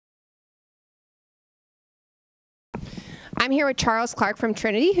I'm here with Charles Clark from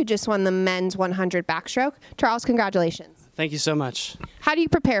Trinity, who just won the men's 100 backstroke. Charles, congratulations. Thank you so much. How do you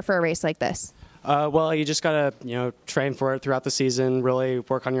prepare for a race like this? Well, you just gotta, train for it throughout the season. Really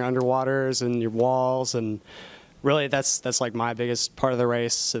work on your underwaters and your walls, and really that's like my biggest part of the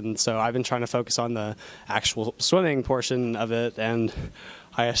race. And so I've been trying to focus on the actual swimming portion of it, and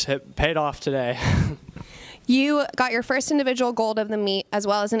it paid off today. You got your first individual gold of the meet, as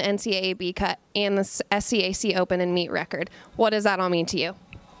well as an NCAA B cut and the SCAC Open and meet record. What does that all mean to you?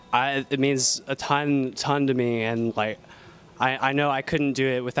 It means a ton to me, and I know I couldn't do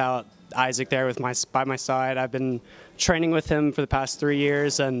it without Isaac there by my side. I've been training with him for the past 3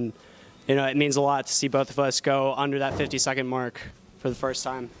 years, and it means a lot to see both of us go under that 50-second mark for the first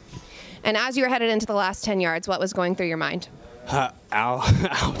time. And as you were headed into the last 10 yards, what was going through your mind?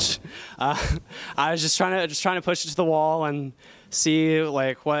 Ouch! I was just trying to push it to the wall and see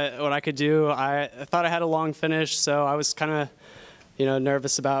what I could do. I thought I had a long finish, so I was kind of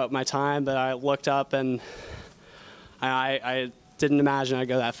nervous about my time. But I looked up and I didn't imagine I'd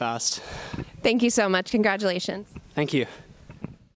go that fast. Thank you so much. Congratulations. Thank you.